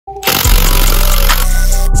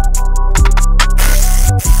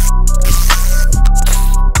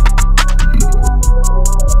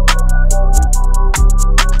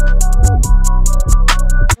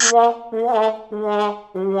I've really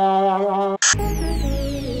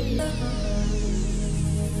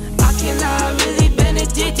been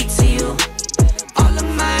addicted to you. All of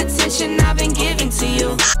my attention I've been giving to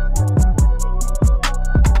you.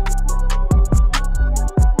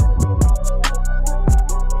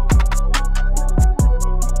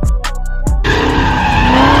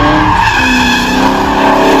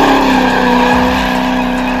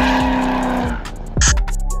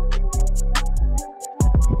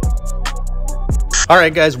 All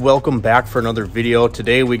right, guys, welcome back for another video.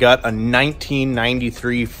 Today we got a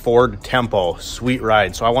 1993 Ford Tempo. Sweet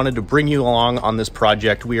ride. So I wanted to bring you along on this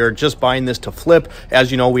project. We are just buying this to flip. As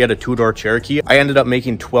you know, we had a two-door Cherokee. I ended up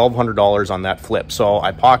making $1,200 on that flip. So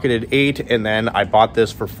I pocketed $8 and then I bought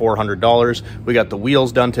this for $400. We got the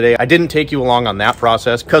wheels done today. I didn't take you along on that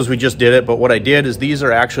process because we just did it. But what I did is these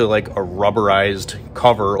are actually like a rubberized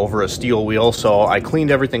cover over a steel wheel. So I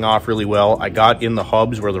cleaned everything off really well. I got in the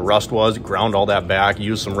hubs where the rust was, ground all that back,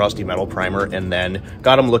 used some rusty metal primer, and then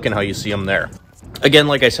got them looking how you see them there. Again,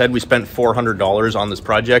 like I said, we spent $400 on this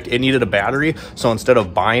project. It needed a battery, so instead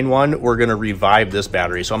of buying one, we're going to revive this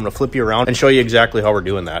battery. So I'm going to flip you around and show you exactly how we're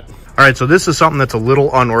doing that. All right, so this is something that's a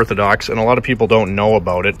little unorthodox and a lot of people don't know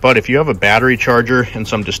about it, but if you have a battery charger and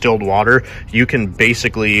some distilled water, you can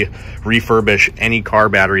basically refurbish any car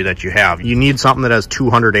battery that you have. You need something that has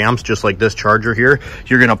 200 amps, just like this charger here.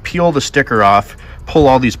 You're going to peel the sticker off, pull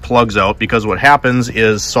all these plugs out, because what happens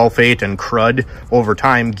is sulfate and crud over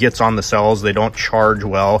time gets on the cells. They don't charge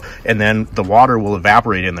well, and then the water will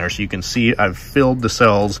evaporate in there. So you can see I've filled the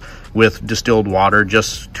cells with distilled water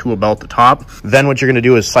just to about the top. Then what you're going to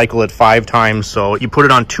do is cycle it 5 times. So you put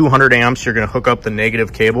it on 200 amps, you're going to hook up the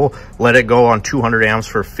negative cable, let it go on 200 amps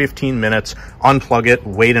for 15 minutes, unplug it,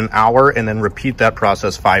 wait an hour, and then repeat that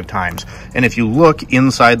process 5 times. And if you look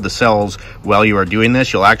inside the cells while you are doing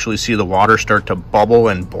this, you'll actually see the water start to bubble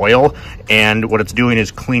and boil. And what it's doing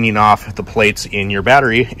is cleaning off the plates in your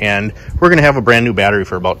battery. And we're going to have a brand new battery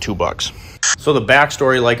for about $2. So the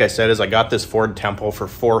backstory, like I said, is I got this Ford Tempo for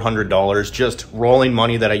 $400, just rolling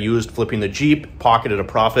money that I used flipping the Jeep, pocketed a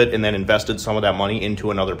profit, and then invested some of that money into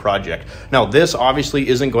another project. Now, this obviously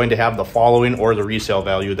isn't going to have the following or the resale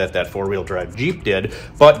value that that four-wheel drive Jeep did,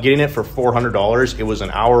 but getting it for $400, it was an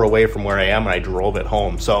hour away from where I am, and I drove it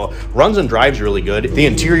home. So runs and drives really good. The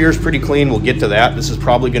interior is pretty clean. We'll get to that. This is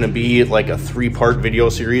probably going to be like a 3-part video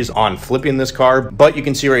series on flipping this car, but you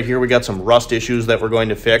can see right here we got some rust issues that we're going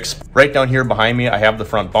to fix. Right down here behind me, I have the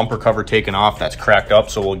front bumper cover taken off. That's cracked up,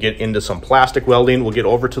 so we'll get into some plastic welding. We'll get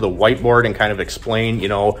over to the whiteboard and kind of explain, you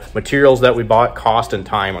know, materials that we bought, cost, and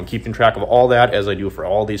time. I'm keeping track of all that as I do for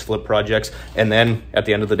all these flip projects, and then at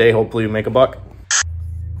the end of the day, hopefully we make a buck.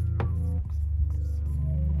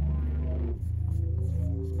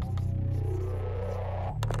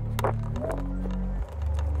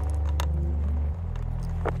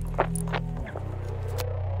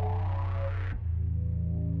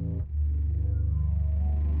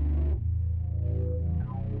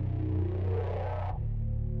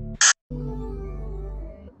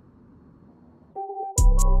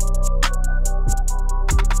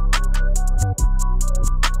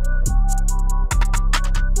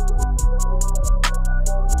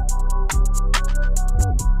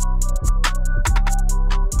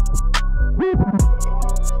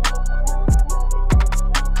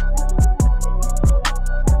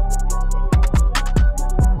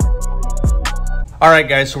 All right,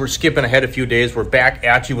 guys, so we're skipping ahead a few days. We're back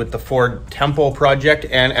at you with the Ford Tempo project.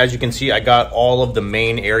 And as you can see, I got all of the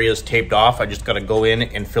main areas taped off. I just got to go in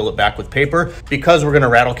and fill it back with paper because we're going to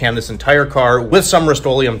rattle can this entire car with some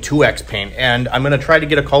Rust-Oleum 2X paint. And I'm going to try to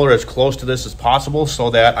get a color as close to this as possible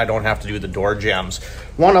so that I don't have to do the door jambs.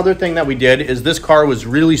 One other thing that we did is this car was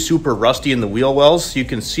really super rusty in the wheel wells. So you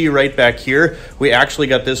can see right back here, we actually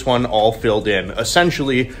got this one all filled in.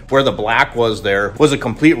 Essentially, where the black was there was a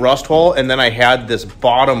complete rust hole, and then I had this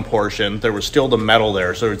bottom portion, there was still the metal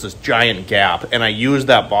there, so there's this giant gap, and I used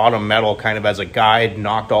that bottom metal kind of as a guide,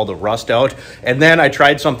 knocked all the rust out, and then I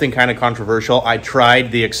tried something kind of controversial. I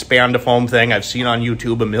tried the Expandifoam thing I've seen on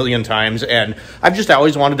YouTube a million times, and I've just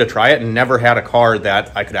always wanted to try it and never had a car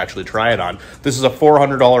that I could actually try it on. This is a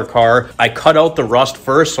 $400 car. I cut out the rust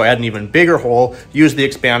first, so I had an even bigger hole, used the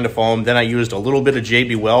Expandifoam, then I used a little bit of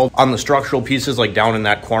JB Weld on the structural pieces like down in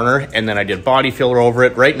that corner, and then I did body filler over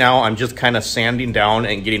it. Right now, I'm just kind of sanding down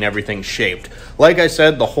and getting everything shaped. Like I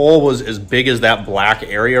said, the hole was as big as that black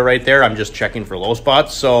area right there. I'm just checking for low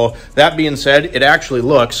spots. So that being said, it actually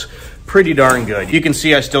looks pretty darn good. You can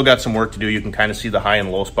see I still got some work to do. You can kind of see the high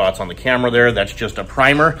and low spots on the camera there. That's just a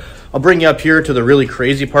primer. I'll bring you up here to the really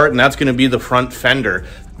crazy part, and that's going to be the front fender.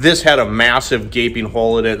 This had a massive gaping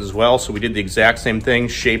hole in it as well, so we did the exact same thing,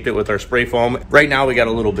 shaped it with our spray foam. Right now we got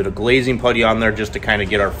a little bit of glazing putty on there just to kind of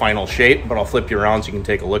get our final shape, but I'll flip you around so you can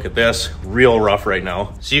take a look at this. Real rough right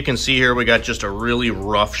now. So you can see here we got just a really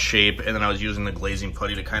rough shape, and then I was using the glazing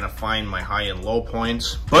putty to kind of find my high and low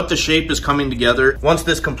points. But the shape is coming together. Once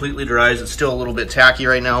this completely dries, it's still a little bit tacky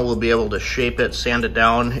right now. We'll be able to shape it, sand it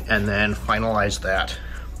down, and then finalize that.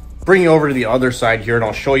 Bring you over to the other side here, and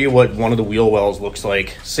I'll show you what one of the wheel wells looks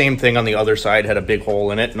like. Same thing on the other side, had a big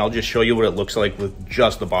hole in it, and I'll just show you what it looks like with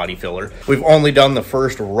just the body filler. We've only done the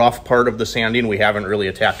first rough part of the sanding. We haven't really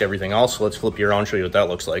attacked everything else, so let's flip you around and show you what that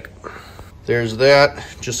looks like. There's that,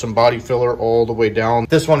 just some body filler all the way down.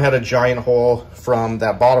 This one had a giant hole from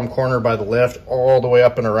that bottom corner by the lift all the way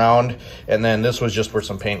up and around, and then this was just where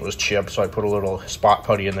some paint was chipped, so I put a little spot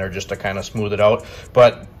putty in there just to kind of smooth it out.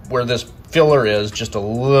 But where this filler is, just a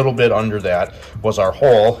little bit under that, was our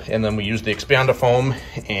hole, and then we used the Expandifoam,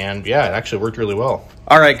 and yeah, it actually worked really well.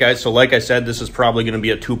 All right, guys, so like I said, this is probably going to be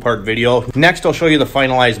a two-part video. Next, I'll show you the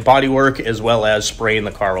finalized bodywork as well as spraying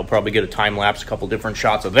the car. We'll probably get a time-lapse, a couple different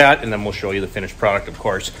shots of that, and then we'll show you the finished product, of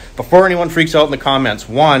course. Before anyone freaks out in the comments,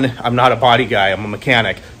 one, I'm not a body guy, I'm a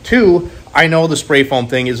mechanic. Two, I know the spray foam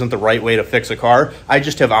thing isn't the right way to fix a car. I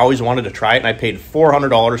just have always wanted to try it, and I paid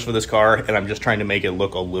 $400 for this car, and I'm just trying to make it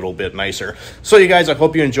look a little bit nicer. So you guys, I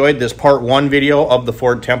hope you enjoyed this part one video of the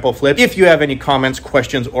Ford Tempo flip. If you have any comments,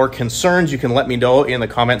 questions, or concerns, you can let me know in the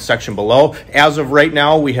comment section below. As of right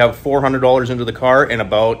now, we have $400 into the car and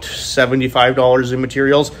about $75 in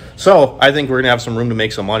materials. So I think we're gonna have some room to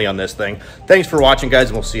make some money on this thing. Thanks for watching, guys,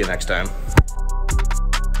 and we'll see you next time.